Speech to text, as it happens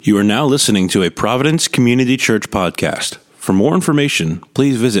You are now listening to a Providence Community Church podcast. For more information,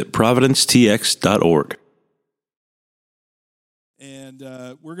 please visit providencetx.org. And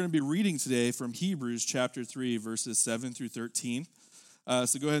we're going to be reading today from Hebrews chapter 3, verses 7 through 13.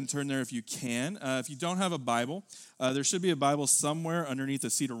 So go ahead and turn there if you can. If you don't have a Bible, there should be a Bible somewhere underneath the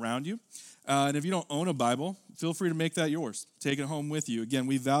seat around you. And if you don't own a Bible, feel free to make that yours. Take it home with you. Again,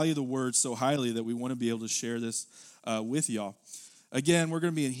 we value the Word so highly that we want to be able to share this with y'all. Again, we're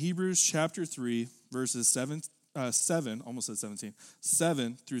going to be in Hebrews chapter 3, verses 7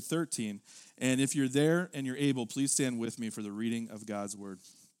 through 13. And if you're there and you're able, please stand with me for the reading of God's Word.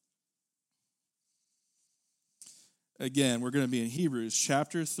 Again, we're going to be in Hebrews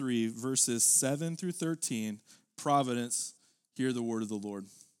chapter 3, verses 7 through 13. Providence, hear the word of the Lord.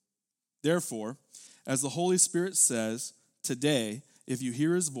 Therefore, as the Holy Spirit says, today, if you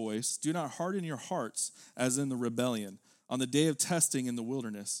hear his voice, do not harden your hearts as in the rebellion, on the day of testing in the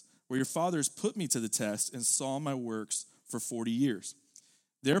wilderness, where your fathers put me to the test and saw my works for 40 years.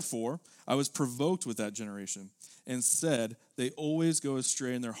 Therefore, I was provoked with that generation and said, they always go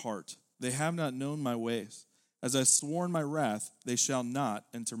astray in their heart. They have not known my ways. As I swore in my wrath, they shall not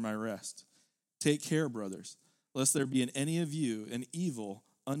enter my rest. Take care, brothers, lest there be in any of you an evil,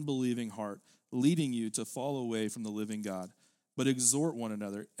 unbelieving heart, leading you to fall away from the living God. But exhort one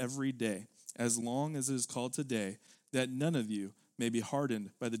another every day, as long as it is called today, that none of you may be hardened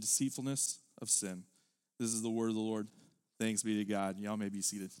by the deceitfulness of sin. This is the word of the Lord. Thanks be to God. Y'all may be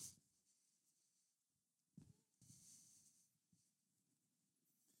seated.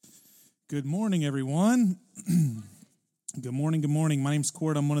 Good morning, everyone. Good morning. My name's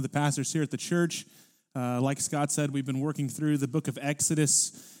Kort. I'm one of the pastors here at the church. Like Scott said, we've been working through the book of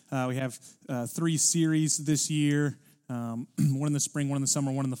Exodus. We have 3 series this year, one in the spring, one in the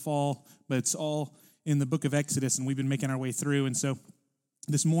summer, one in the fall, but it's all in the book of Exodus, and we've been making our way through. And so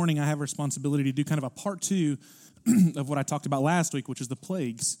this morning I have a responsibility to do kind of a part 2 of what I talked about last week, which is the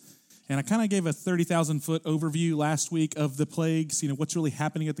plagues. And I kind of gave a 30,000-foot overview last week of the plagues, what's really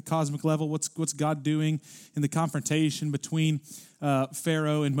happening at the cosmic level, what's God doing in the confrontation between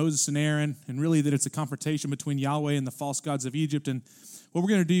Pharaoh and Moses and Aaron, and really that it's a confrontation between Yahweh and the false gods of Egypt. And what we're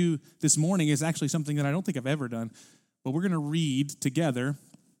going to do this morning is actually something that I don't think I've ever done, but we're going to read together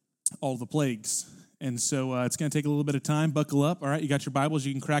all the plagues. And so it's going to take a little bit of time. Buckle up. All right, you got your Bibles.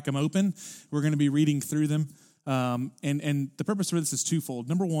 You can crack them open. We're going to be reading through them. And the purpose for this is twofold.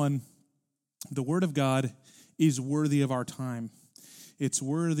 Number one, the Word of God is worthy of our time. It's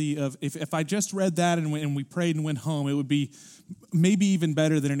worthy of, if I just read that and we prayed and went home, it would be maybe even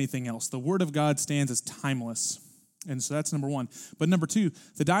better than anything else. The Word of God stands as timeless. And so that's number one. But number two,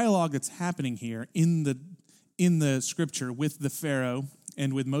 the dialogue that's happening here in the Scripture with the Pharaoh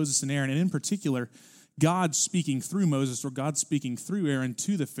and with Moses and Aaron, and in particular, God speaking through Moses or God speaking through Aaron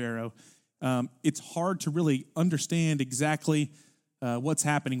to the Pharaoh, it's hard to really understand exactly what's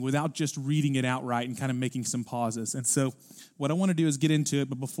happening without just reading it outright and kind of making some pauses. And so what I want to do is get into it,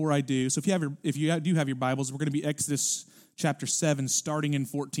 but before I do, so if you do have your Bibles, we're going to be Exodus chapter 7, starting in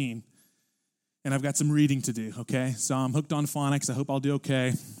 14. And I've got some reading to do, okay? So I'm hooked on phonics. I hope I'll do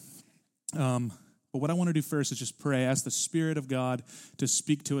okay. But what I want to do first is just pray, ask the Spirit of God to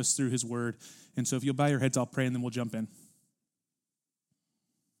speak to us through his word. And so if you'll bow your heads, I'll pray, and then we'll jump in.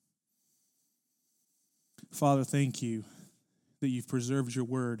 Father, thank you that you've preserved your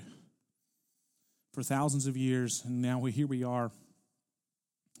word for thousands of years, and now here we are,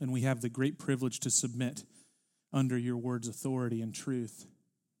 and we have the great privilege to submit under your word's authority and truth.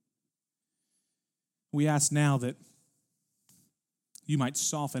 We ask now that you might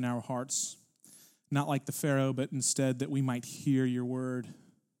soften our hearts, not like the Pharaoh, but instead that we might hear your word,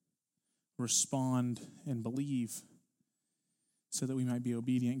 respond, and believe, so that we might be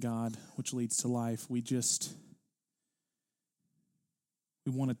obedient, God, which leads to life. We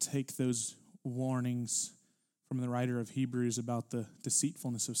want to take those warnings from the writer of Hebrews about the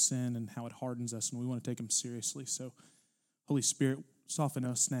deceitfulness of sin and how it hardens us, and we want to take them seriously. So, Holy Spirit, soften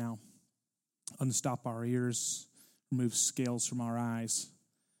us now. Unstop our ears, remove scales from our eyes.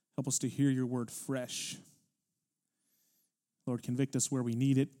 Help us to hear your word fresh. Lord, convict us where we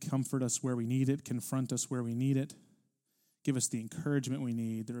need it, comfort us where we need it, confront us where we need it. Give us the encouragement we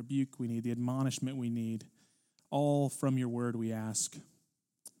need, the rebuke we need, the admonishment we need. All from your word we ask. And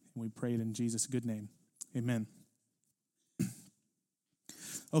we pray it in Jesus' good name. Amen.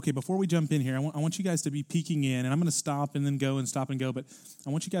 Okay, before we jump in here, I want you guys to be peeking in, and I'm going to stop and then go and stop and go, but I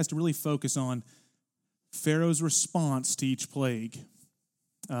want you guys to really focus on Pharaoh's response to each plague.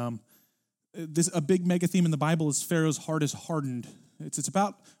 A big mega theme in the Bible is Pharaoh's heart is hardened. It's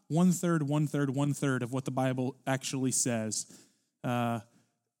about one third of what the Bible actually says.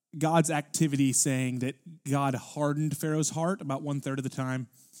 God's activity saying that God hardened Pharaoh's heart about 1/3 of the time.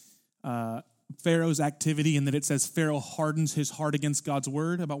 Pharaoh's activity and that it says Pharaoh hardens his heart against God's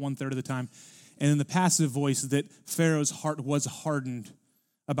word about 1/3 of the time. And in the passive voice that Pharaoh's heart was hardened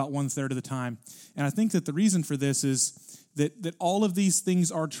about 1/3 of the time. And I think that the reason for this is that all of these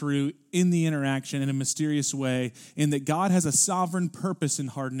things are true in the interaction in a mysterious way, in that God has a sovereign purpose in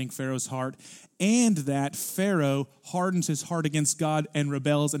hardening Pharaoh's heart, and that Pharaoh hardens his heart against God and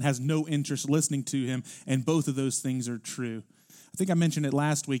rebels and has no interest listening to him, and both of those things are true. I think I mentioned it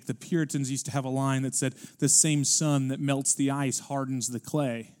last week. The Puritans used to have a line that said, "The same sun that melts the ice hardens the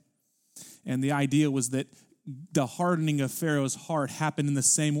clay." And the idea was that the hardening of Pharaoh's heart happened in the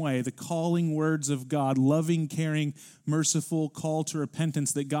same way. The calling words of God, loving, caring, merciful call to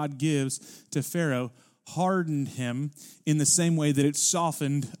repentance that God gives to Pharaoh, hardened him in the same way that it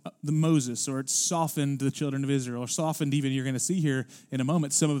softened the Moses, or it softened the children of Israel, or softened even, you're going to see here in a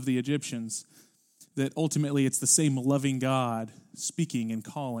moment, some of the Egyptians. That ultimately it's the same loving God speaking and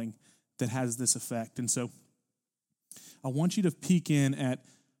calling that has this effect. And so I want you to peek in at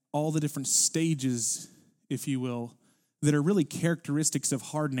all the different stages, if you will, that are really characteristics of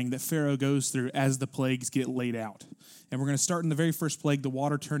hardening that Pharaoh goes through as the plagues get laid out. And we're going to start in the very first plague, the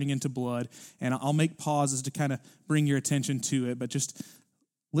water turning into blood. And I'll make pauses to kind of bring your attention to it, but just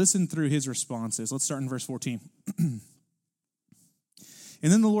listen through his responses. Let's start in verse 14. And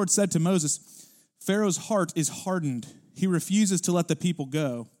then the Lord said to Moses, "Pharaoh's heart is hardened. He refuses to let the people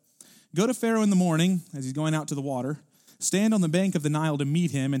go. Go to Pharaoh in the morning," as he's going out to the water, "stand on the bank of the Nile to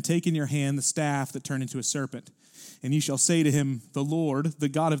meet him, and take in your hand the staff that turned into a serpent. And you shall say to him, 'The Lord, the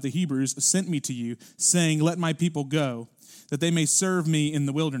God of the Hebrews, sent me to you, saying, let my people go, that they may serve me in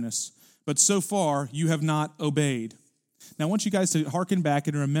the wilderness. But so far you have not obeyed.'" Now I want you guys to hearken back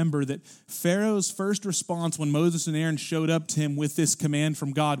and remember that Pharaoh's first response when Moses and Aaron showed up to him with this command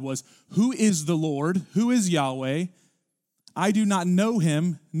from God was, "Who is the Lord? Who is Yahweh? I do not know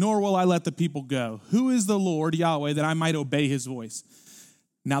him, nor will I let the people go. Who is the Lord, Yahweh, that I might obey his voice?"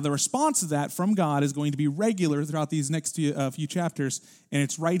 Now, the response to that from God is going to be regular throughout these next few chapters, and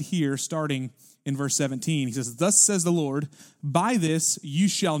it's right here, starting in verse 17. He says, "Thus says the Lord, by this you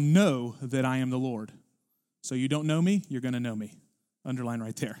shall know that I am the Lord." So you don't know me, you're going to know me. Underline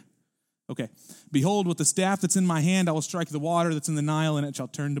right there. Okay. "Behold, with the staff that's in my hand, I will strike the water that's in the Nile, and it shall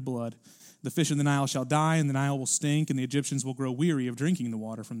turn to blood. The fish in the Nile shall die, and the Nile will stink, and the Egyptians will grow weary of drinking the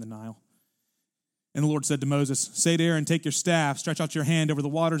water from the Nile." And the Lord said to Moses, "Say to Aaron, take your staff, stretch out your hand over the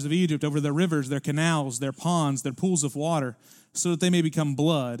waters of Egypt, over their rivers, their canals, their ponds, their pools of water, so that they may become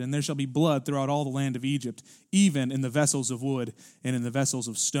blood, and there shall be blood throughout all the land of Egypt, even in the vessels of wood and in the vessels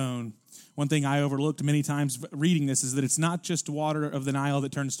of stone." One thing I overlooked many times reading this is that it's not just water of the Nile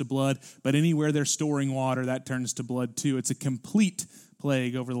that turns to blood, but anywhere they're storing water, that turns to blood too. It's a complete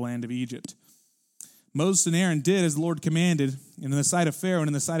plague over the land of Egypt. Moses and Aaron did as the Lord commanded, and in the sight of Pharaoh and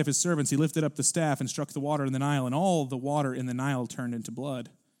in the sight of his servants, he lifted up the staff and struck the water in the Nile, and all the water in the Nile turned into blood.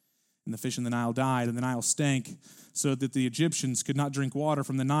 And the fish in the Nile died, and the Nile stank, so that the Egyptians could not drink water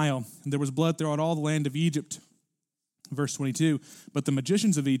from the Nile. And there was blood throughout all the land of Egypt. Verse 22, "But the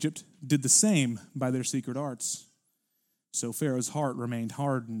magicians of Egypt did the same by their secret arts. So Pharaoh's heart remained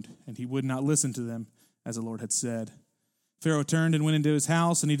hardened, and he would not listen to them, as the Lord had said. Pharaoh turned and went into his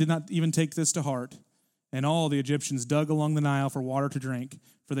house, and he did not even take this to heart. And all the Egyptians dug along the Nile for water to drink,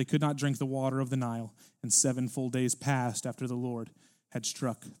 for they could not drink the water of the Nile. And 7 full days passed after the Lord had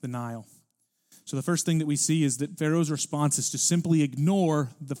struck the Nile." So the first thing that we see is that Pharaoh's response is to simply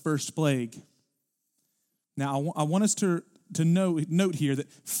ignore the first plague. Now, I want us to note here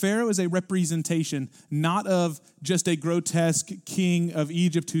that Pharaoh is a representation not of just a grotesque king of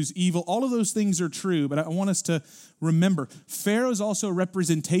Egypt who's evil. All of those things are true, but I want us to remember, Pharaoh is also a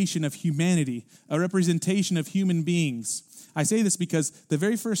representation of humanity, a representation of human beings. I say this because the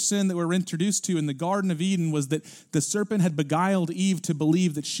very first sin that we're introduced to in the Garden of Eden was that the serpent had beguiled Eve to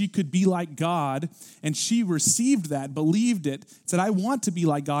believe that she could be like God, and she received that, believed it, said, "I want to be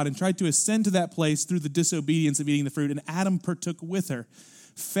like God," and tried to ascend to that place through the disobedience of eating the fruit, and Adam partook with her.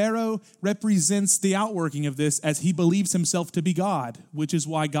 Pharaoh represents the outworking of this as he believes himself to be God, which is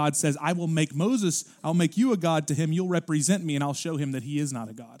why God says, "I will make Moses, I'll make you a God to him, you'll represent me, and I'll show him that he is not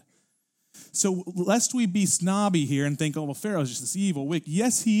a God." So lest we be snobby here and think, "Oh, well, Pharaoh's just this evil, wicked."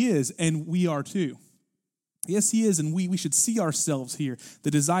 Yes, he is, and we are too. Yes, he is, and we should see ourselves here,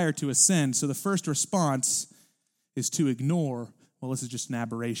 the desire to ascend. So the first response is to ignore, "Well, this is just an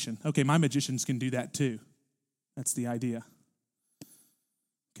aberration. Okay, my magicians can do that too." That's the idea.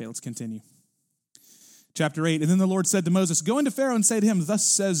 Okay, let's continue. Chapter 8, "And then the Lord said to Moses, go into Pharaoh and say to him, thus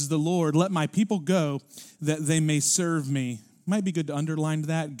says the Lord, let my people go, that they may serve me." might be good to underline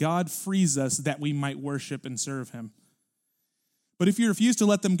that. God frees us that we might worship and serve him. But if you refuse to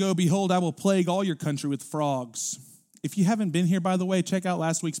let them go, behold, I will plague all your country with frogs. If you haven't been here, by the way, check out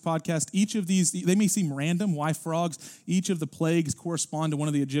last week's podcast. Each of these, they may seem random. Why frogs? Each of the plagues correspond to one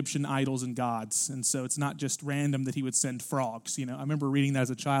of the Egyptian idols and gods. And so it's not just random that he would send frogs. I remember reading that as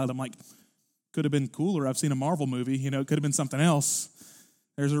a child. I'm like, could have been cooler. I've seen a Marvel movie. It could have been something else.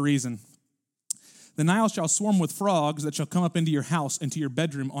 There's a reason. The Nile shall swarm with frogs that shall come up into your house, into your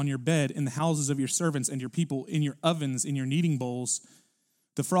bedroom, on your bed, in the houses of your servants and your people, in your ovens, in your kneading bowls.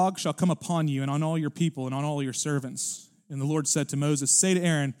 The frog shall come upon you and on all your people and on all your servants. And the Lord said to Moses, say to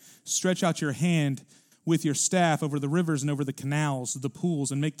Aaron, stretch out your hand with your staff over the rivers and over the canals, the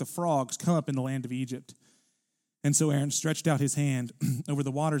pools, and make the frogs come up in the land of Egypt. And so Aaron stretched out his hand over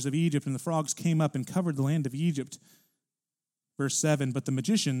the waters of Egypt, and the frogs came up and covered the land of Egypt. Verse 7, but the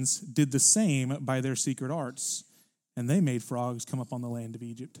magicians did the same by their secret arts, and they made frogs come up on the land of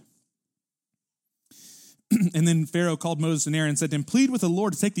Egypt. And then Pharaoh called Moses and Aaron and said to him, plead with the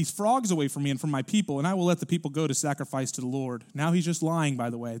Lord to take these frogs away from me and from my people, and I will let the people go to sacrifice to the Lord. Now he's just lying, by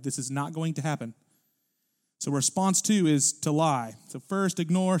the way. This is not going to happen. So response 2 is to lie. So first,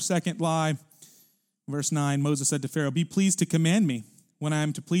 ignore. Second, lie. Verse 9, Moses said to Pharaoh, be pleased to command me when I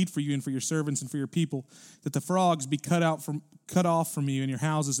am to plead for you and for your servants and for your people, that the frogs be cut off from you in your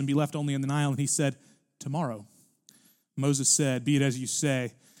houses and be left only in the Nile. And he said, tomorrow. Moses said, be it as you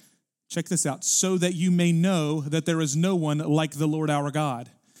say. Check this out. So that you may know that there is no one like the Lord our God.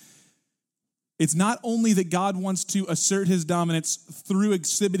 It's not only that God wants to assert his dominance through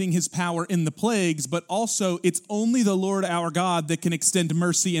exhibiting his power in the plagues, but also it's only the Lord our God that can extend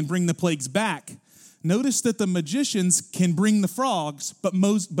mercy and bring the plagues back. Notice that the magicians can bring the frogs,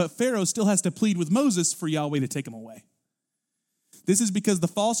 but Pharaoh still has to plead with Moses for Yahweh to take them away. This is because the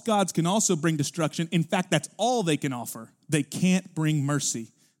false gods can also bring destruction. In fact, that's all they can offer. They can't bring mercy.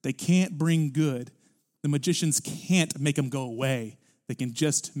 They can't bring good. The magicians can't make them go away. They can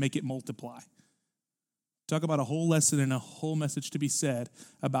just make it multiply. Talk about a whole lesson and a whole message to be said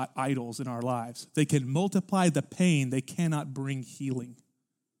about idols in our lives. They can multiply the pain. They cannot bring healing.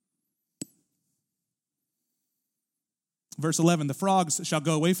 Verse 11, the frogs shall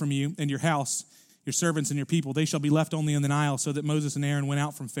go away from you and your house, your servants and your people. They shall be left only in the Nile, so that Moses and Aaron went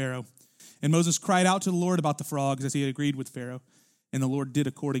out from Pharaoh. And Moses cried out to the Lord about the frogs as he had agreed with Pharaoh. And the Lord did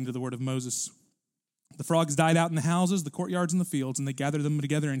according to the word of Moses. The frogs died out in the houses, the courtyards, and the fields, and they gathered them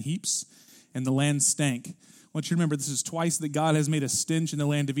together in heaps, and the land stank. I want you to remember this is twice that God has made a stench in the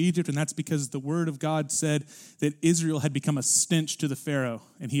land of Egypt, and that's because the word of God said that Israel had become a stench to the Pharaoh,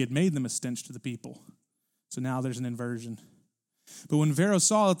 and he had made them a stench to the people. So now there's an inversion. But when Pharaoh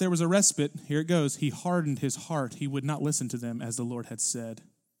saw that there was a respite, here it goes, he hardened his heart. He would not listen to them as the Lord had said.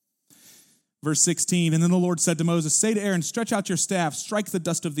 Verse 16, and then the Lord said to Moses, say to Aaron, stretch out your staff, strike the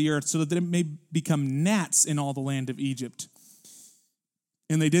dust of the earth, so that it may become gnats in all the land of Egypt.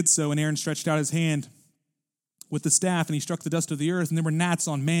 And they did so, and Aaron stretched out his hand with the staff, and he struck the dust of the earth, and there were gnats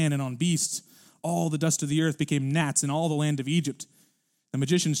on man and on beasts. All the dust of the earth became gnats in all the land of Egypt. The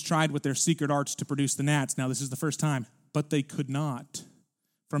magicians tried with their secret arts to produce the gnats. Now this is the first time, but they could not.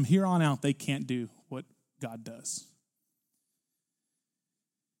 From here on out, they can't do what God does.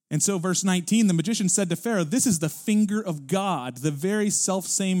 And so verse 19, the magician said to Pharaoh, this is the finger of God, the very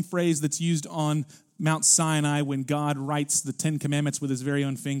self-same phrase that's used on Mount Sinai when God writes the 10 Commandments with his very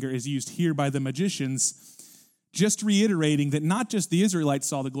own finger is used here by the magicians, just reiterating that not just the Israelites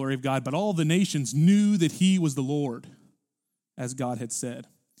saw the glory of God, but all the nations knew that he was the Lord, as God had said.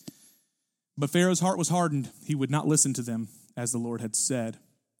 But Pharaoh's heart was hardened. He would not listen to them, as the Lord had said.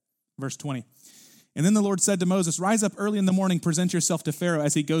 Verse 20. And then the Lord said to Moses, rise up early in the morning, present yourself to Pharaoh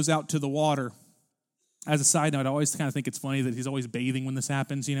as he goes out to the water. As a side note, I always kind of think it's funny that he's always bathing when this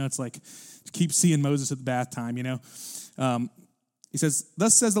happens. It's like, keep seeing Moses at the bath time, He says,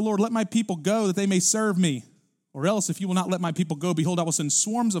 thus says the Lord, let my people go that they may serve me. Or else if you will not let my people go, behold, I will send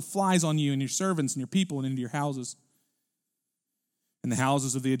swarms of flies on you and your servants and your people and into your houses. And the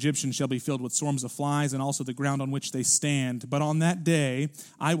houses of the Egyptians shall be filled with swarms of flies, and also the ground on which they stand. But on that day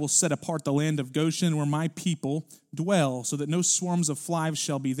I will set apart the land of Goshen where my people dwell, so that no swarms of flies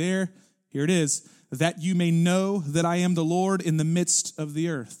shall be there. Here it is, that you may know that I am the Lord in the midst of the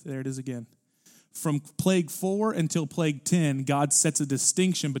earth. There it is again. From plague 4 until plague 10, God sets a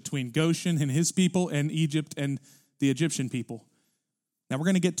distinction between Goshen and his people and Egypt and the Egyptian people. Now, we're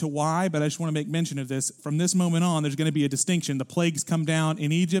going to get to why, but I just want to make mention of this. From this moment on, there's going to be a distinction. The plagues come down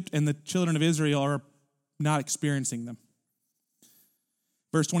in Egypt, and the children of Israel are not experiencing them.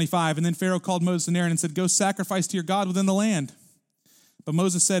 Verse 25, and then Pharaoh called Moses and Aaron and said, go sacrifice to your God within the land. But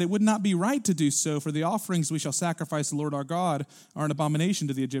Moses said, "It would not be right to do so, for the offerings we shall sacrifice to the Lord our God are an abomination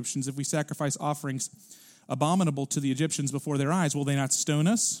to the Egyptians. If we sacrifice offerings abominable to the Egyptians before their eyes, will they not stone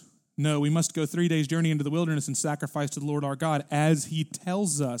us? No, we must go 3 days' journey into the wilderness and sacrifice to the Lord our God, as he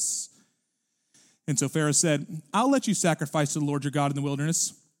tells us." And so Pharaoh said, "I'll let you sacrifice to the Lord your God in the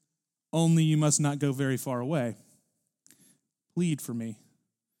wilderness, only you must not go very far away. Plead for me."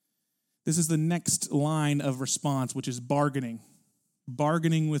 This is the next line of response, which is bargaining.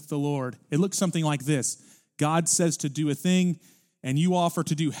 Bargaining with the Lord. It looks something like this. God says to do a thing, and you offer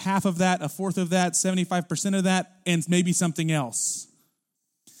to do half of that, a fourth of that, 75% of that, and maybe something else.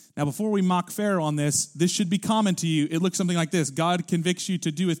 Now, before we mock Pharaoh on this should be common to you. It looks something like this. God convicts you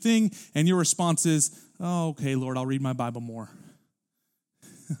to do a thing, and your response is, "Oh, okay, Lord, I'll read my Bible more."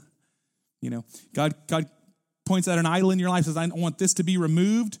 God points out an idol in your life, says, "I want this to be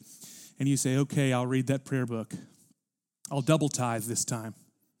removed." And you say, "Okay, I'll read that prayer book. I'll double tithe this time."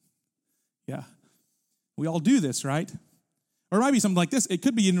 Yeah. We all do this, right? Or it might be something like this. It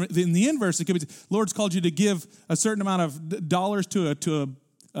could be in the inverse. It could be, Lord's called you to give a certain amount of dollars to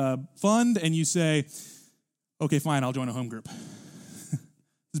a fund, and you say, "Okay, fine, I'll join a home group."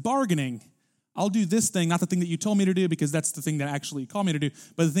 It's bargaining. I'll do this thing, not the thing that you told me to do, because that's the thing that actually you called me to do,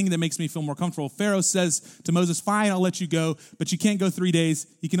 but the thing that makes me feel more comfortable. Pharaoh says to Moses, "Fine, I'll let you go, but you can't go 3 days.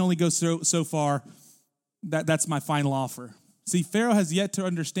 You can only go so far. That's my final offer." See, Pharaoh has yet to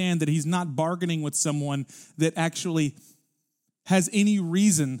understand that he's not bargaining with someone that actually has any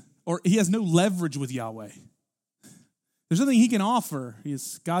reason, or he has no leverage with Yahweh. There's nothing he can offer.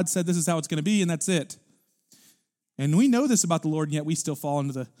 God said this is how it's going to be, and that's it. And we know this about the Lord, and yet we still fall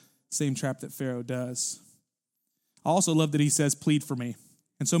into the same trap that Pharaoh does. I also love that he says, "Plead for me."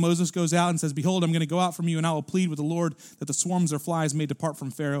 And so Moses goes out and says, "Behold, I'm going to go out from you, and I will plead with the Lord that the swarms of flies may depart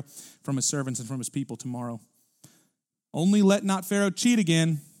from Pharaoh, from his servants, and from his people tomorrow. Only let not Pharaoh cheat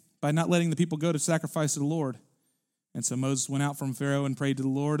again by not letting the people go to sacrifice to the Lord." And so Moses went out from Pharaoh and prayed to the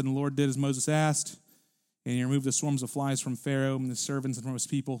Lord, and the Lord did as Moses asked, and he removed the swarms of flies from Pharaoh and his servants and from his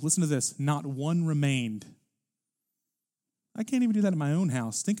people. Listen to this. Not one remained. I can't even do that in my own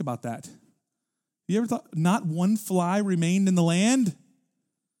house. Think about that. You ever thought not one fly remained in the land?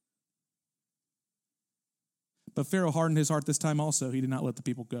 But Pharaoh hardened his heart this time also. He did not let the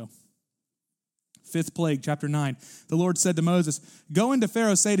people go. Fifth plague, chapter 9. The Lord said to Moses, "Go into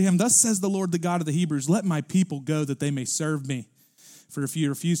Pharaoh, say to him, 'Thus says the Lord, the God of the Hebrews, let my people go that they may serve me. For if you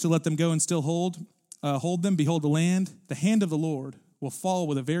refuse to let them go and still hold them, behold, the hand of the Lord will fall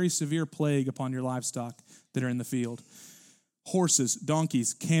with a very severe plague upon your livestock that are in the field. Horses,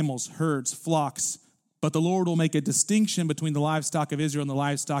 donkeys, camels, herds, flocks. But the Lord will make a distinction between the livestock of Israel and the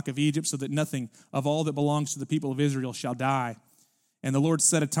livestock of Egypt, so that nothing of all that belongs to the people of Israel shall die.' And the Lord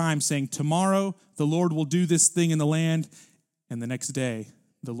set a time, saying, 'Tomorrow the Lord will do this thing in the land.' And the next day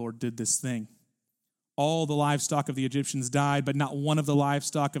the Lord did this thing. All the livestock of the Egyptians died, but not one of the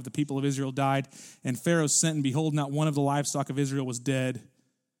livestock of the people of Israel died. And Pharaoh sent, and behold, not one of the livestock of Israel was dead.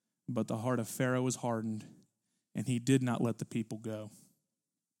 But the heart of Pharaoh was hardened, and he did not let the people go."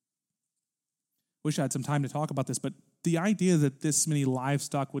 Wish I had some time to talk about this, but the idea that this many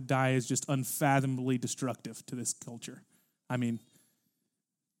livestock would die is just unfathomably destructive to this culture. I mean,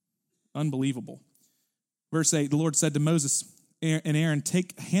 unbelievable. Verse 8, the Lord said to Moses and Aaron,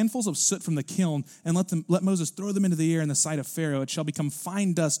 "Take handfuls of soot from the kiln and let Moses throw them into the air in the sight of Pharaoh. It shall become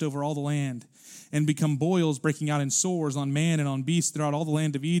fine dust over all the land and become boils breaking out in sores on man and on beast throughout all the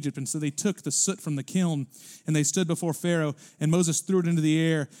land of Egypt." And so they took the soot from the kiln and they stood before Pharaoh, and Moses threw it into the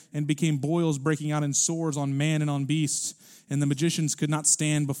air and became boils breaking out in sores on man and on beast. And the magicians could not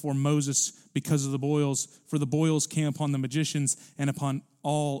stand before Moses because of the boils, for the boils came upon the magicians and upon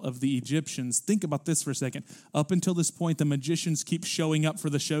all of the Egyptians. Think about this for a second. Up until this point, the magicians keep showing up for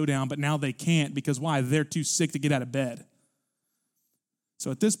the showdown, but now they can't because why? They're too sick to get out of bed. So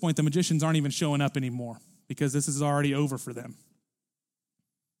at this point, the magicians aren't even showing up anymore because this is already over for them.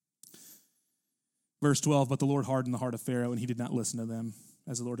 Verse 12, but the Lord hardened the heart of Pharaoh, and he did not listen to them,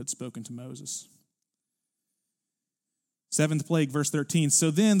 as the Lord had spoken to Moses. Seventh plague, verse 13.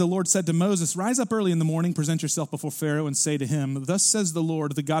 So then the Lord said to Moses, "Rise up early in the morning, present yourself before Pharaoh, and say to him, 'Thus says the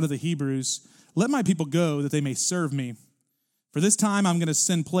Lord, the God of the Hebrews, let my people go that they may serve me. For this time I'm going to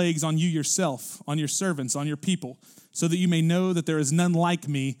send plagues on you yourself, on your servants, on your people, so that you may know that there is none like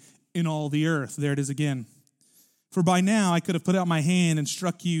me in all the earth.'" There it is again. "For by now I could have put out my hand and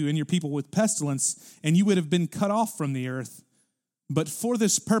struck you and your people with pestilence, and you would have been cut off from the earth. But for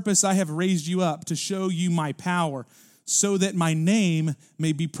this purpose I have raised you up, to show you my power, so that my name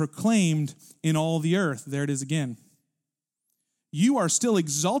may be proclaimed in all the earth." There it is again. "You are still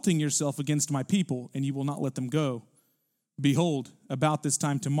exalting yourself against my people, and you will not let them go. Behold, about this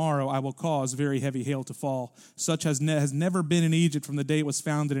time tomorrow I will cause very heavy hail to fall, such as has never been in Egypt from the day it was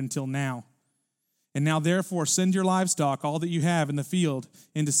founded until now. And now therefore send your livestock, all that you have in the field,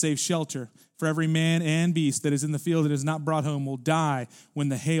 into safe shelter. For every man and beast that is in the field that is not brought home will die when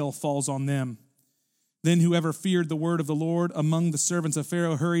the hail falls on them. Then whoever feared the word of the Lord among the servants of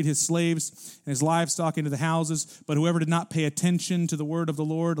Pharaoh hurried his slaves and his livestock into the houses. But whoever did not pay attention to the word of the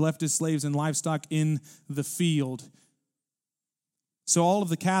Lord left his slaves and livestock in the field. So all of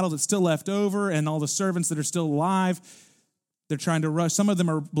the cattle that's still left over and all the servants that are still alive, they're trying to rush. Some of them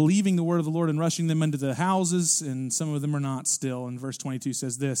are believing the word of the Lord and rushing them into the houses, and some of them are not still. And verse 22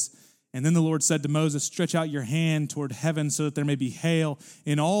 says this, and then the Lord said to Moses, stretch out your hand toward heaven so that there may be hail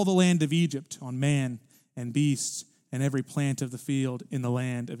in all the land of Egypt on man and beast and every plant of the field in the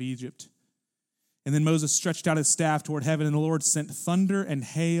land of Egypt. And then Moses stretched out his staff toward heaven, and the Lord sent thunder and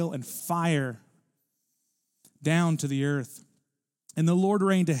hail and fire down to the earth. And the Lord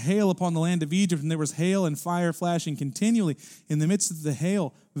rained hail upon the land of Egypt, and there was hail and fire flashing continually in the midst of the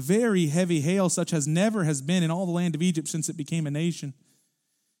hail, very heavy hail, such as never has been in all the land of Egypt since it became a nation.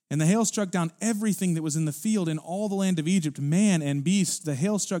 And the hail struck down everything that was in the field in all the land of Egypt, man and beast. The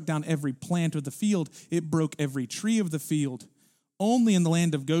hail struck down every plant of the field. It broke every tree of the field. Only in the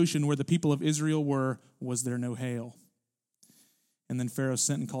land of Goshen, where the people of Israel were, was there no hail. And then Pharaoh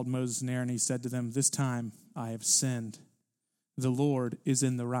sent and called Moses and Aaron, and he said to them, this time I have sinned. The Lord is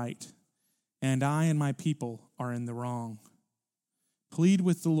in the right, and I and my people are in the wrong. Plead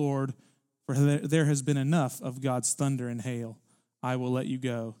with the Lord, for there has been enough of God's thunder and hail. I will let you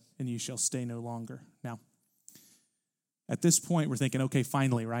go, and you shall stay no longer. Now, at this point, we're thinking, okay,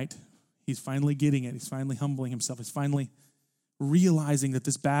 finally, right? He's finally getting it. He's finally humbling himself. He's finally realizing that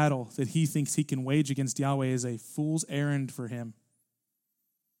this battle that he thinks he can wage against Yahweh is a fool's errand for him.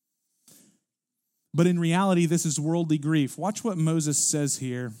 But in reality, this is worldly grief. Watch what Moses says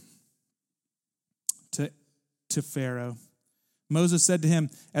here to Pharaoh. Moses said to him,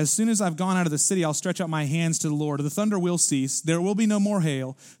 as soon as I've gone out of the city, I'll stretch out my hands to the Lord. The thunder will cease. There will be no more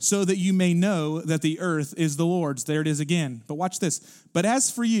hail, so that you may know that the earth is the Lord's. There it is again. But watch this. But as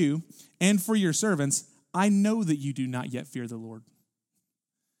for you and for your servants, I know that you do not yet fear the Lord.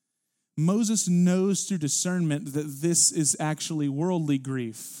 Moses knows through discernment that this is actually worldly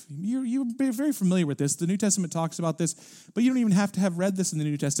grief. You're very familiar with this. The New Testament talks about this, but you don't even have to have read this in the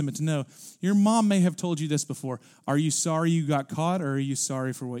New Testament to know. Your mom may have told you this before. Are you sorry you got caught, or are you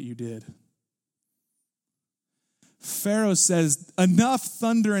sorry for what you did? Pharaoh says, enough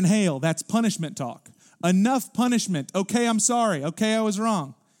thunder and hail. That's punishment talk. Enough punishment. Okay, I'm sorry. Okay, I was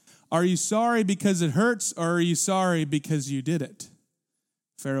wrong. Are you sorry because it hurts, or are you sorry because you did it?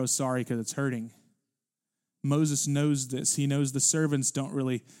 Pharaoh's sorry because it's hurting. Moses knows this. He knows the servants don't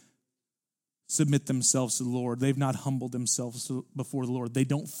really submit themselves to the Lord. They've not humbled themselves before the Lord. They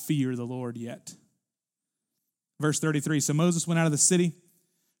don't fear the Lord yet. Verse 33, so Moses went out of the city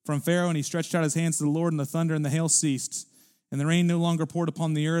from Pharaoh, and he stretched out his hands to the Lord, and the thunder and the hail ceased. And the rain no longer poured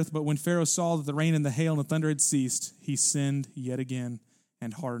upon the earth. But when Pharaoh saw that the rain and the hail and the thunder had ceased, he sinned yet again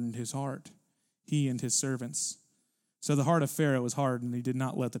and hardened his heart, he and his servants. So the heart of Pharaoh was hardened, and he did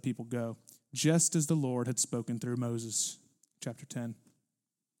not let the people go, just as the Lord had spoken through Moses. Chapter 10.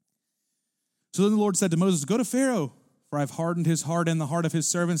 So then the Lord said to Moses, go to Pharaoh, for I have hardened his heart and the heart of his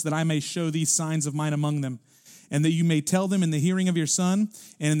servants, that I may show these signs of mine among them, and that you may tell them in the hearing of your son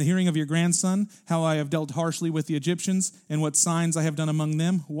and in the hearing of your grandson how I have dealt harshly with the Egyptians and what signs I have done among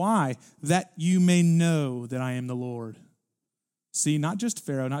them. Why? That you may know that I am the Lord. See, not just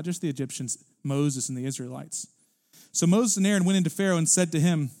Pharaoh, not just the Egyptians, Moses and the Israelites. So Moses and Aaron went into Pharaoh and said to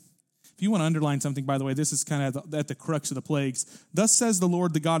him, if you want to underline something, by the way, this is kind of at the crux of the plagues. Thus says the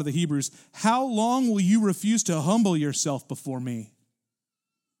Lord, the God of the Hebrews, how long will you refuse to humble yourself before me?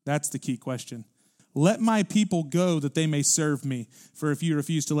 That's the key question. Let my people go that they may serve me. For if you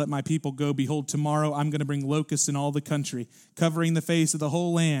refuse to let my people go, behold, tomorrow I'm going to bring locusts in all the country, covering the face of the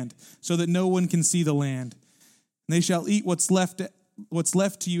whole land, so that no one can see the land. And they shall eat what's left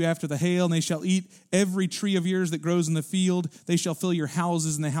to you after the hail, and they shall eat every tree of yours that grows in the field. They shall fill your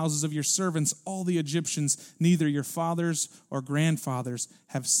houses and the houses of your servants, all the Egyptians. Neither your fathers or grandfathers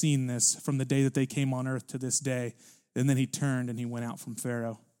have seen this from the day that they came on earth to this day. And then he turned and he went out from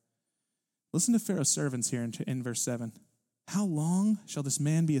Pharaoh. Listen to Pharaoh's servants here in verse 7. How long shall this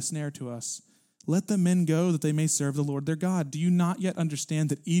man be a snare to us? Let the men go that they may serve the Lord their God. Do you not yet understand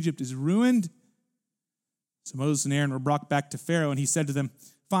that Egypt is ruined? So Moses and Aaron were brought back to Pharaoh, and he said to them,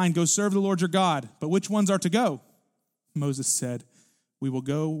 fine, go serve the Lord your God, but which ones are to go? Moses said, we will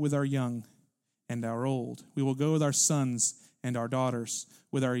go with our young and our old. We will go with our sons and our daughters,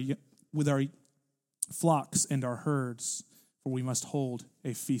 with our flocks and our herds, for we must hold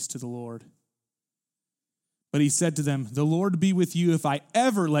a feast to the Lord." But he said to them, "The Lord be with you if I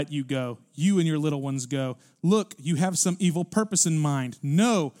ever let you go, you and your little ones go. Look, you have some evil purpose in mind.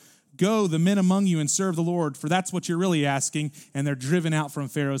 No, go, the men among you, and serve the Lord, for that's what you're really asking." And they're driven out from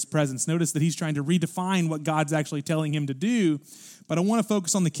Pharaoh's presence. Notice that he's trying to redefine what God's actually telling him to do. But I want to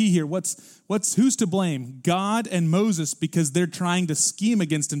focus on the key here. Who's to blame? God and Moses, because they're trying to scheme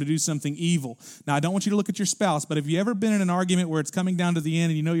against him to do something evil. Now, I don't want you to look at your spouse, but have you ever been in an argument where it's coming down to the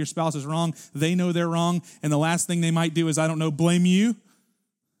end and you know your spouse is wrong, they know they're wrong, and the last thing they might do is, blame you?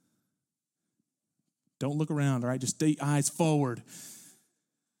 Don't look around, all right? Just stay eyes forward.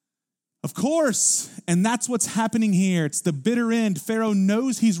 Of course, and that's what's happening here. It's the bitter end. Pharaoh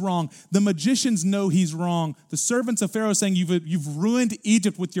knows he's wrong. The magicians know he's wrong. The servants of Pharaoh are saying, you've ruined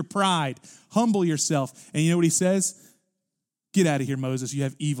Egypt with your pride. Humble yourself. And you know what he says? Get out of here, Moses. You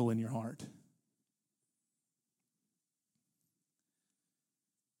have evil in your heart.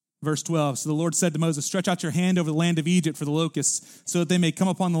 Verse 12, so the Lord said to Moses, "Stretch out your hand over the land of Egypt for the locusts, so that they may come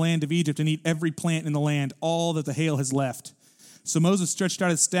upon the land of Egypt and eat every plant in the land, all that the hail has left." So Moses stretched out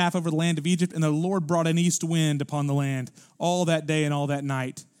his staff over the land of Egypt, and the Lord brought an east wind upon the land all that day and all that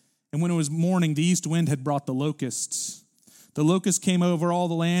night. And when it was morning, the east wind had brought the locusts. The locusts came over all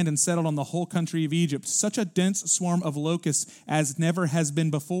the land and settled on the whole country of Egypt, such a dense swarm of locusts as never has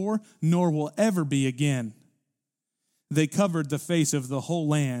been before, nor will ever be again. They covered the face of the whole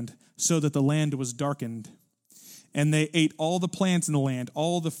land, so that the land was darkened. And they ate all the plants in the land,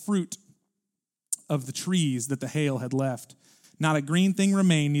 all the fruit of the trees that the hail had left. Not a green thing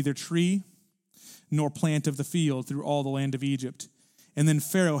remained, neither tree nor plant of the field through all the land of Egypt. And then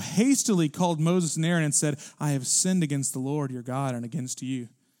Pharaoh hastily called Moses and Aaron and said, "I have sinned against the Lord your God and against you.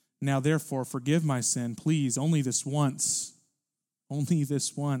 Now therefore forgive my sin, please, only this once. Only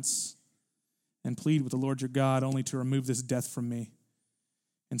this once. And plead with the Lord your God only to remove this death from me."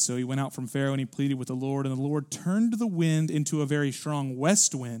 And so he went out from Pharaoh and he pleaded with the Lord. And the Lord turned the wind into a very strong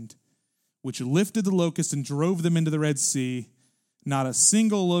west wind, which lifted the locusts and drove them into the Red Sea. Not a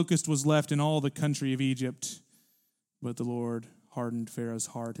single locust was left in all the country of Egypt. But the Lord hardened Pharaoh's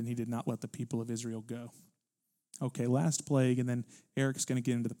heart, and he did not let the people of Israel go. Okay, last plague, and then Eric's going to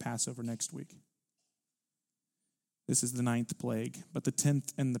get into the Passover next week. This is the 9th plague, but the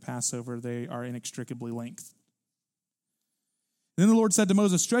 10th and the Passover, they are inextricably linked. Then the Lord said to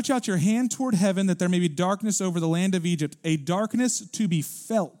Moses, "Stretch out your hand toward heaven, that there may be darkness over the land of Egypt, a darkness to be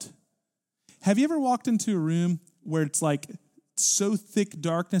felt." Have you ever walked into a room where it's like so thick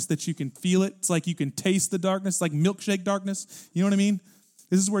darkness that you can feel it? It's like you can taste the darkness, like milkshake darkness. You know what I mean?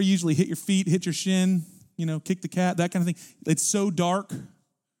 This is where you usually hit your feet, hit your shin, kick the cat, that kind of thing. It's so dark.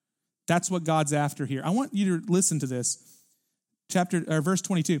 That's what God's after here. I want you to listen to this. Verse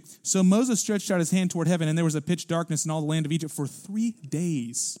 22. So Moses stretched out his hand toward heaven, and there was a pitch darkness in all the land of Egypt for 3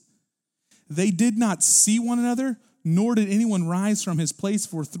 days. They did not see one another, nor did anyone rise from his place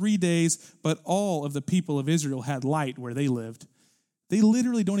for 3 days, but all of the people of Israel had light where they lived. They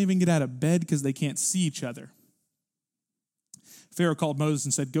literally don't even get out of bed because they can't see each other. Pharaoh called Moses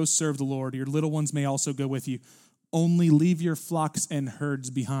and said, "Go serve the Lord. Your little ones may also go with you. Only leave your flocks and herds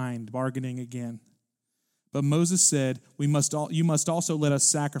behind," bargaining again. But Moses said, "You must also let us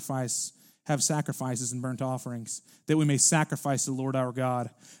have sacrifices and burnt offerings, that we may sacrifice to the Lord our God.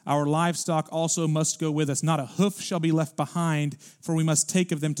 Our livestock also must go with us. Not a hoof shall be left behind, for we must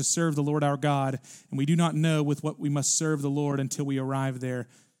take of them to serve the Lord our God. And we do not know with what we must serve the Lord until we arrive there."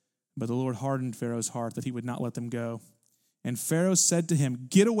 But the Lord hardened Pharaoh's heart that he would not let them go. And Pharaoh said to him,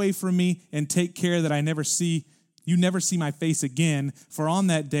 "Get away from me and take care that you never see my face again, for on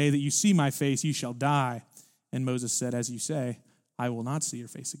that day that you see my face, you shall die." And Moses said, "As you say, I will not see your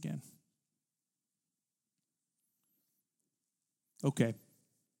face again." Okay.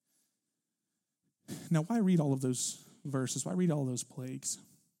 Now, why read all of those verses? Why read all those plagues?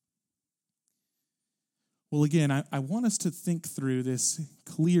 Well, again, I want us to think through this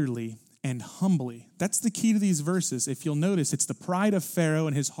clearly and humbly. That's the key to these verses. If you'll notice, it's the pride of Pharaoh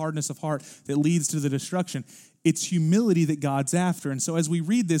and his hardness of heart that leads to the destruction. It's humility that God's after. And so as we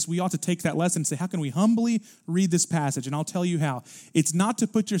read this, we ought to take that lesson and say, how can we humbly read this passage? And I'll tell you how. It's not to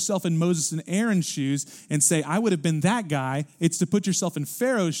put yourself in Moses and Aaron's shoes and say, I would have been that guy. It's to put yourself in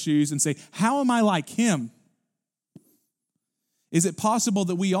Pharaoh's shoes and say, how am I like him? Is it possible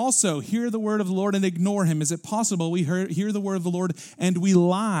that we also hear the word of the Lord and ignore him? Is it possible we hear the word of the Lord and we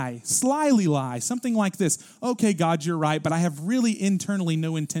lie, slyly lie, something like this? Okay, God, you're right, but I have really internally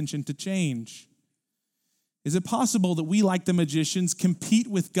no intention to change. Is it possible that we, like the magicians, compete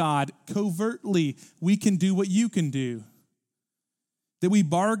with God covertly? We can do what you can do. That we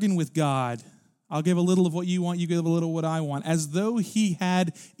bargain with God. I'll give a little of what you want, you give a little of what I want, as though he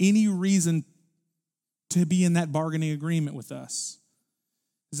had any reason to be in that bargaining agreement with us.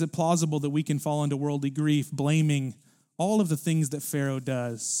 Is it plausible that we can fall into worldly grief, blaming all of the things that Pharaoh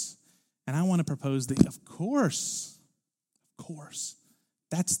does? And I want to propose that, of course,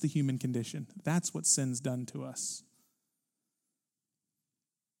 that's the human condition. That's what sin's done to us.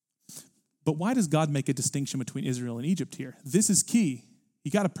 But why does God make a distinction between Israel and Egypt here? This is key.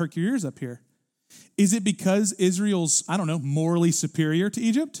 You got to perk your ears up here. Is it because Israel's, morally superior to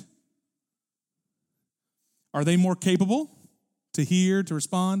Egypt? Are they more capable to hear, to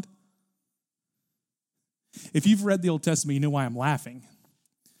respond? If you've read the Old Testament, you know why I'm laughing.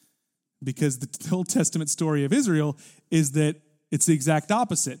 Because the Old Testament story of Israel is that it's the exact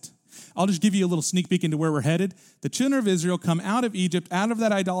opposite. I'll just give you a little sneak peek into where we're headed. The children of Israel come out of Egypt, out of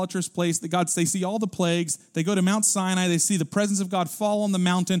that idolatrous place that they see all the plagues. They go to Mount Sinai. They see the presence of God fall on the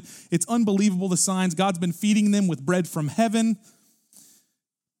mountain. It's unbelievable, the signs. God's been feeding them with bread from heaven,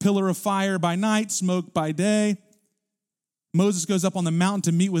 pillar of fire by night, smoke by day. Moses goes up on the mountain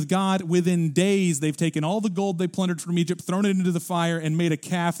to meet with God. Within days, they've taken all the gold they plundered from Egypt, thrown it into the fire, and made a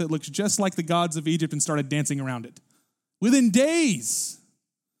calf that looks just like the gods of Egypt and started dancing around it. Within days.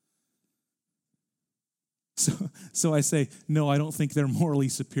 So I say, no, I don't think they're morally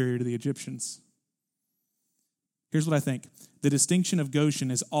superior to the Egyptians. Here's what I think. The distinction of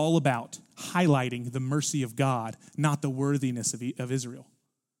Goshen is all about highlighting the mercy of God, not the worthiness of Israel.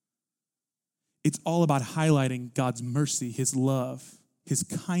 It's all about highlighting God's mercy, his love, his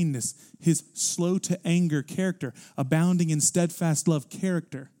kindness, his slow to anger character, abounding in steadfast love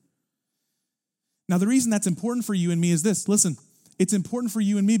character. Now, the reason that's important for you and me is this. Listen, it's important for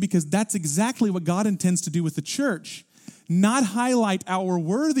you and me because that's exactly what God intends to do with the church. Not highlight our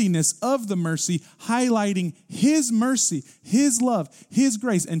worthiness of the mercy, highlighting his mercy, his love, his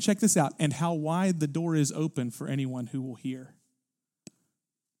grace. And check this out, and how wide the door is open for anyone who will hear.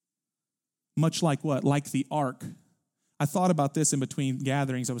 Much like what? Like the ark. I thought about this in between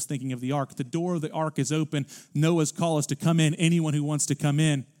gatherings. I was thinking of the ark. The door of the ark is open. Noah's call is to come in, anyone who wants to come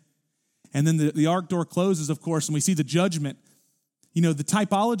in. And then the ark door closes, of course, and we see the judgment. You know, the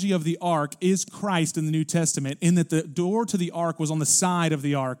typology of the ark is Christ in the New Testament, in that the door to the ark was on the side of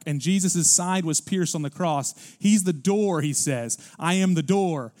the ark, and Jesus' side was pierced on the cross. He's the door, he says. I am the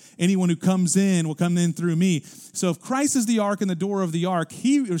door. Anyone who comes in will come in through me. So if Christ is the ark and the door of the ark,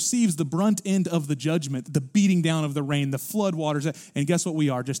 he receives the brunt end of the judgment, the beating down of the rain, the flood waters. And guess what we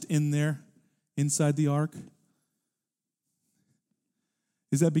are? Just in there, inside the ark?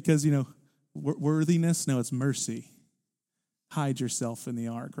 Is that because, worthiness? No, it's mercy. Hide yourself in the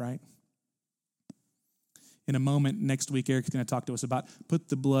ark, right? In a moment, next week, Eric's going to talk to us about put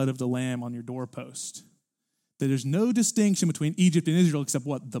the blood of the lamb on your doorpost. That there's no distinction between Egypt and Israel except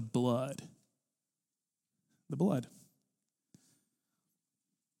what? The blood. The blood.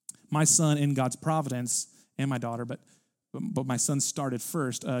 My son, in God's providence, and my daughter, but my son started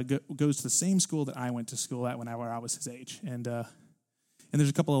first, goes to the same school that I went to school at when I was his age. And there's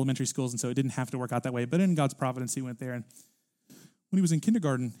a couple elementary schools, and so it didn't have to work out that way. But in God's providence, he went there. And when he was in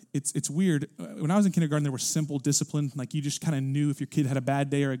kindergarten, it's weird. When I was in kindergarten, there was simple discipline. Like you just kind of knew if your kid had a bad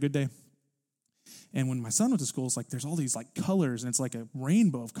day or a good day. And when my son went to school, it's like there's all these like colors, and it's like a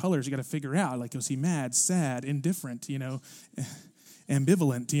rainbow of colors you got to figure out. Like, was he mad, sad, indifferent,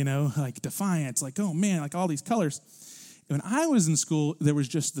 ambivalent, like defiant, like, oh man, like all these colors. And when I was in school, there was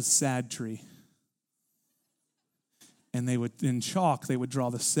just the sad tree. And they would, in chalk, they would draw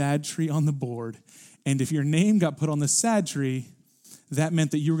the sad tree on the board. And if your name got put on the sad tree, that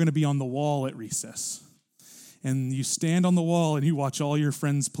meant that you were going to be on the wall at recess. And you stand on the wall and you watch all your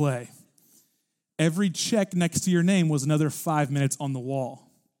friends play. Every check next to your name was another 5 minutes on the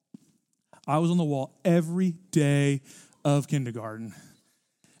wall. I was on the wall every day of kindergarten.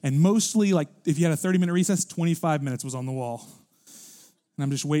 And mostly, like, if you had a 30-minute recess, 25 minutes was on the wall. And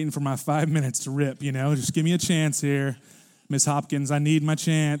I'm just waiting for my 5 minutes to rip, Just give me a chance here. Miss Hopkins, I need my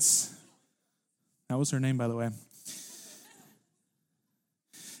chance. That was her name, by the way.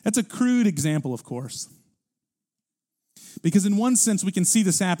 That's a crude example, of course. Because in one sense, we can see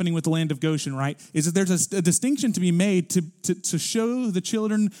this happening with the land of Goshen, right? Is that there's a distinction to be made to show the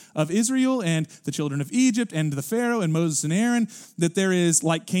children of Israel and the children of Egypt and the Pharaoh and Moses and Aaron that there is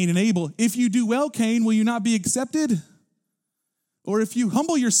like Cain and Abel. If you do well, Cain, will you not be accepted? Or if you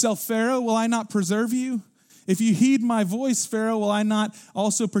humble yourself, Pharaoh, will I not preserve you? If you heed my voice, Pharaoh, will I not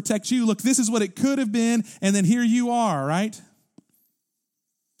also protect you? Look, this is what it could have been, and then here you are, right?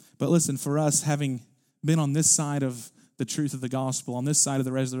 But listen, for us, having been on this side of the truth of the gospel, on this side of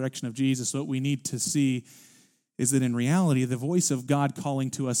the resurrection of Jesus, what we need to see is that in reality, the voice of God calling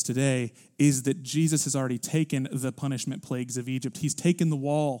to us today is that Jesus has already taken the punishment plagues of Egypt. He's taken the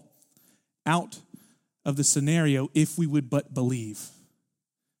wall out of the scenario if we would but believe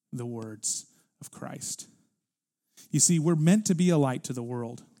the words of Christ. You see, we're meant to be a light to the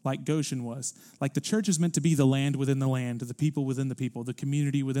world, like Goshen was. Like the church is meant to be the land within the land, the people within the people, the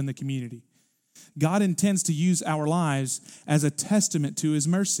community within the community. God intends to use our lives as a testament to his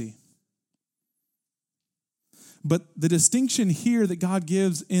mercy. But the distinction here that God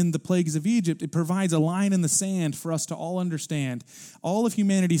gives in the plagues of Egypt, it provides a line in the sand for us to all understand. All of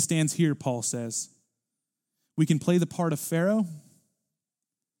humanity stands here, Paul says. We can play the part of Pharaoh,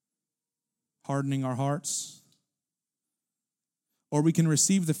 hardening our hearts, or we can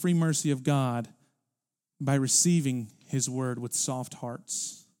receive the free mercy of God by receiving his word with soft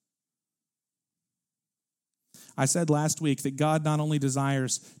hearts. I said last week that God not only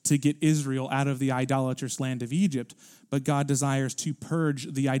desires to get Israel out of the idolatrous land of Egypt, but God desires to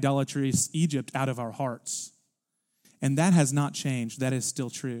purge the idolatrous Egypt out of our hearts. And that has not changed. That is still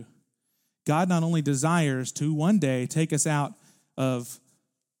true. God not only desires to one day take us out of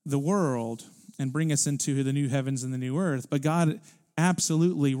the world and bring us into the new heavens and the new earth, but God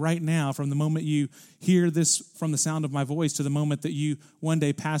absolutely right now, from the moment you hear this from the sound of my voice to the moment that you one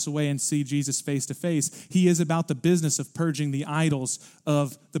day pass away and see Jesus face to face, he is about the business of purging the idols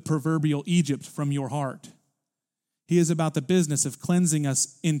of the proverbial Egypt from your heart. He is about the business of cleansing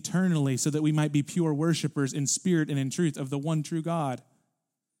us internally so that we might be pure worshipers in spirit and in truth of the one true God.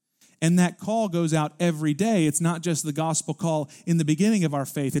 And that call goes out every day. It's not just the gospel call in the beginning of our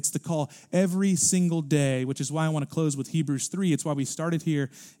faith. It's the call every single day, which is why I want to close with Hebrews 3. It's why we started here,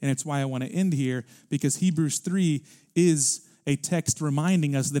 and it's why I want to end here, because Hebrews 3 is a text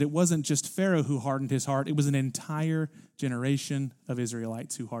reminding us that it wasn't just Pharaoh who hardened his heart. It was an entire generation of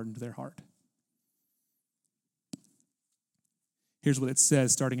Israelites who hardened their heart. Here's what it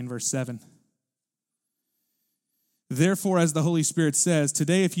says, starting in verse 7. Therefore, as the Holy Spirit says,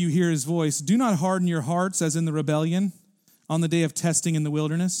 today if you hear his voice, do not harden your hearts as in the rebellion on the day of testing in the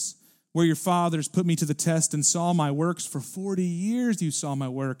wilderness, where your fathers put me to the test and saw my works. For 40 years you saw my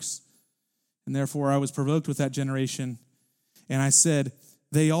works. And therefore I was provoked with that generation. And I said,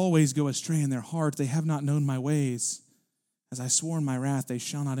 they always go astray in their heart. They have not known my ways. As I swore in my wrath, they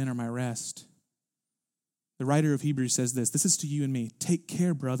shall not enter my rest. The writer of Hebrews says this is to you and me. Take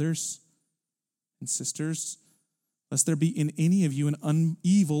care, brothers and sisters, lest there be in any of you an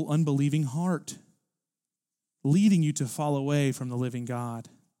evil, unbelieving heart, leading you to fall away from the living God.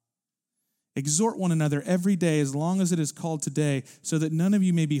 Exhort one another every day as long as it is called today, so that none of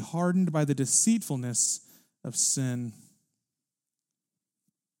you may be hardened by the deceitfulness of sin.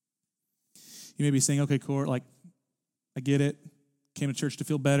 You may be saying, okay, Kort, I get it. Came to church to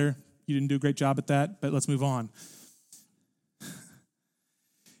feel better. You didn't do a great job at that, but let's move on.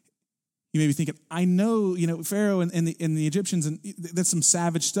 You may be thinking, I know, Pharaoh and the Egyptians, and that's some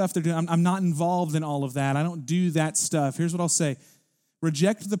savage stuff they're doing. I'm not involved in all of that. I don't do that stuff. Here's what I'll say.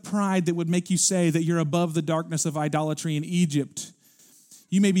 Reject the pride that would make you say that you're above the darkness of idolatry in Egypt.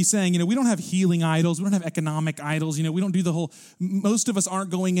 You may be saying, we don't have healing idols. We don't have economic idols. We don't do the whole, most of us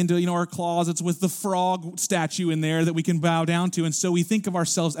aren't going into, our closets with the frog statue in there that we can bow down to. And so we think of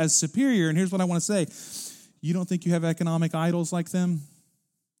ourselves as superior. And here's what I want to say. You don't think you have economic idols like them?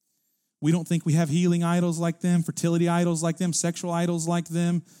 We don't think we have healing idols like them, fertility idols like them, sexual idols like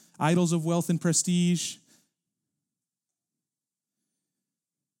them, idols of wealth and prestige.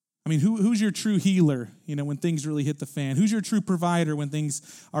 I mean, who's your true healer, when things really hit the fan? Who's your true provider when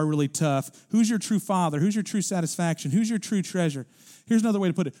things are really tough? Who's your true father? Who's your true satisfaction? Who's your true treasure? Here's another way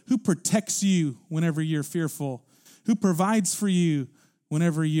to put it. Who protects you whenever you're fearful? Who provides for you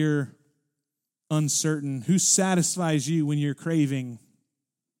whenever you're uncertain? Who satisfies you when you're craving?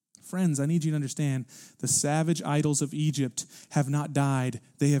 Friends, I need you to understand the savage idols of Egypt have not died.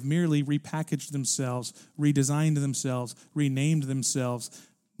 They have merely repackaged themselves, redesigned themselves, renamed themselves,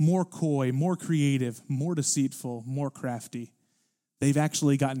 more coy, more creative, more deceitful, more crafty. They've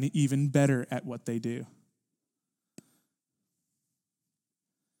actually gotten even better at what they do.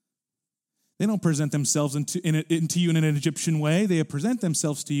 They don't present themselves into you in an Egyptian way. They present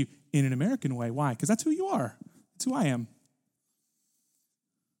themselves to you in an American way. Why? Because that's who you are. That's who I am.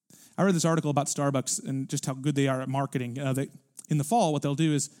 I read this article about Starbucks and just how good they are at marketing. In the fall, what they'll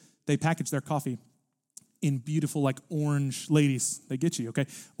do is they package their coffee in beautiful, like orange, ladies, they get you, okay?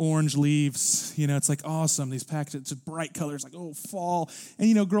 Orange leaves, it's like awesome. These packages, it's bright colors, like, oh, fall.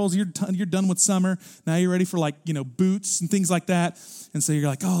 And, girls, you're done with summer. Now you're ready for boots and things like that. And so you're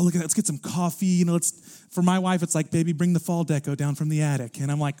like, oh, look at that. Let's get some coffee. For my wife, it's like, baby, bring the fall deco down from the attic.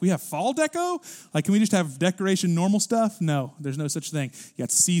 And I'm like, we have fall deco? Like, can we just have decoration, normal stuff? No, there's no such thing. You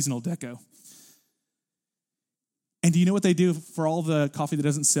got seasonal deco. And do you know what they do for all the coffee that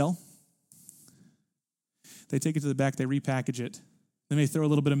doesn't sell? They take it to the back, they repackage it. They may throw a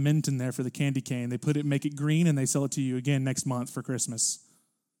little bit of mint in there for the candy cane. They make it green, and they sell it to you again next month for Christmas.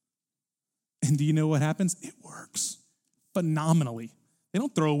 And do you know what happens? It works phenomenally. They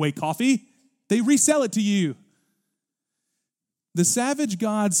don't throw away coffee. They resell it to you. The savage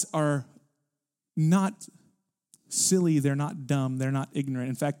gods are not silly. They're not dumb. They're not ignorant.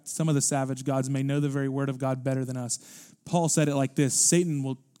 In fact, some of the savage gods may know the very word of God better than us. Paul said it like this: Satan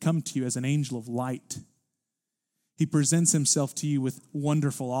will come to you as an angel of light. He presents himself to you with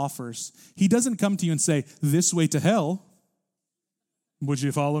wonderful offers. He doesn't come to you and say, this way to hell. Would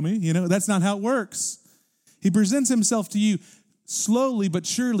you follow me? That's not how it works. He presents himself to you slowly but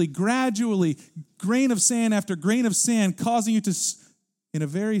surely, gradually, grain of sand after grain of sand, causing you to, in a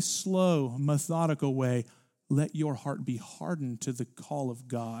very slow, methodical way, let your heart be hardened to the call of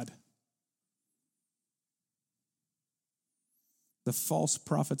God. The false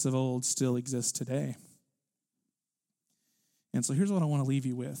prophets of old still exist today. And so here's what I want to leave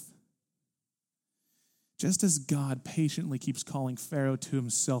you with. Just as God patiently keeps calling Pharaoh to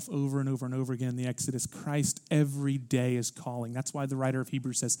himself over and over and over again in the Exodus, Christ every day is calling. That's why the writer of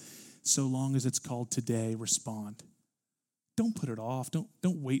Hebrews says, so long as it's called today, respond. Don't put it off. Don't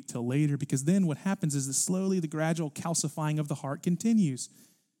wait till later, because then what happens is that slowly the gradual calcifying of the heart continues.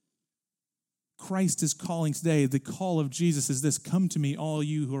 Christ is calling today. The call of Jesus is this: come to me, all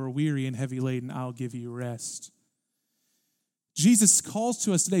you who are weary and heavy laden, I'll give you rest. Jesus calls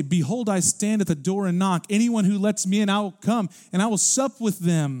to us today, behold, I stand at the door and knock. Anyone who lets me in, I will come and I will sup with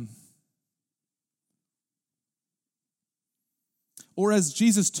them. Or as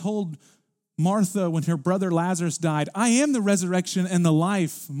Jesus told Martha when her brother Lazarus died, I am the resurrection and the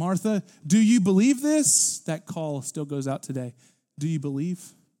life. Martha, do you believe this? That call still goes out today. Do you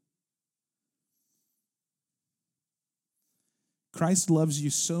believe? Christ loves you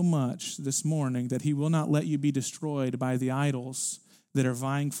so much this morning that he will not let you be destroyed by the idols that are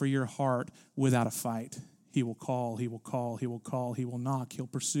vying for your heart without a fight. He will call, he will call, he will call, he will knock, he'll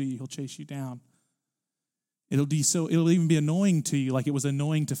pursue you, he'll chase you down. It'll even be annoying to you like it was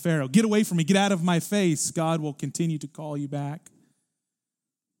annoying to Pharaoh. Get away from me, get out of my face. God will continue to call you back.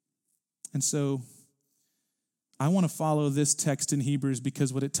 And so I want to follow this text in Hebrews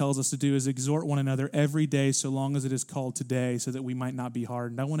because what it tells us to do is exhort one another every day so long as it is called today, so that we might not be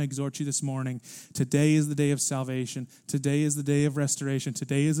hardened. I want to exhort you this morning. Today is the day of salvation. Today is the day of restoration.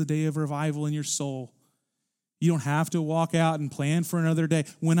 Today is the day of revival in your soul. You don't have to walk out and plan for another day.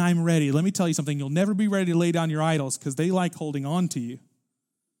 When I'm ready, let me tell you something. You'll never be ready to lay down your idols because they like holding on to you.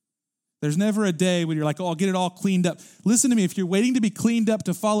 There's never a day when you're like, oh, I'll get it all cleaned up. Listen to me. If you're waiting to be cleaned up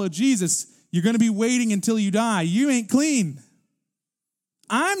to follow Jesus, you're going to be waiting until you die. You ain't clean.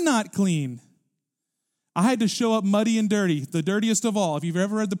 I'm not clean. I had to show up muddy and dirty, the dirtiest of all. If you've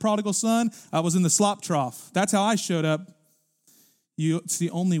ever read The Prodigal Son, I was in the slop trough. That's how I showed up. It's the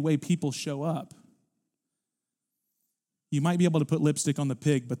only way people show up. You might be able to put lipstick on the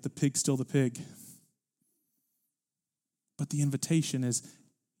pig, but the pig's still the pig. But the invitation is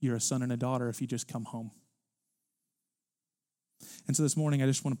you're a son and a daughter if you just come home. And so this morning, I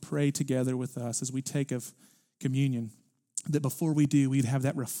just want to pray together with us as we take of communion, that before we do, we'd have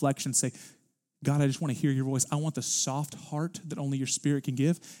that reflection, say, God, I just want to hear your voice. I want the soft heart that only your Spirit can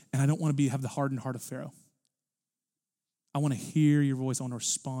give, and I don't want to have the hardened heart of Pharaoh. I want to hear your voice. I want to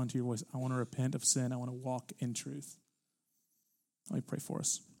respond to your voice. I want to repent of sin. I want to walk in truth. Let me pray for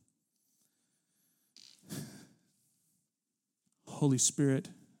us. Holy Spirit,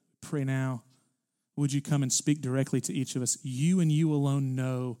 pray now. Would you come and speak directly to each of us? You and you alone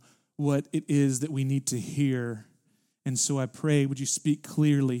know what it is that we need to hear. And so I pray, would you speak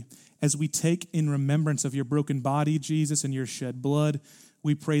clearly? As we take in remembrance of your broken body, Jesus, and your shed blood,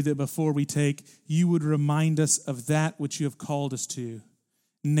 we pray that before we take, you would remind us of that which you have called us to,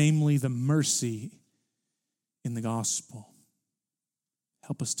 namely the mercy in the gospel.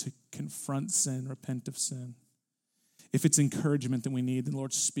 Help us to confront sin, repent of sin. If it's encouragement that we need, then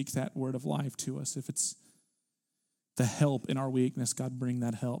Lord, speak that word of life to us. If it's the help in our weakness, God, bring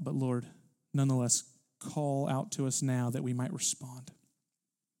that help. But Lord, nonetheless, call out to us now that we might respond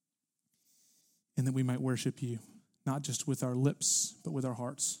and that we might worship you, not just with our lips, but with our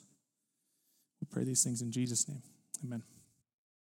hearts. We pray these things in Jesus' name. Amen.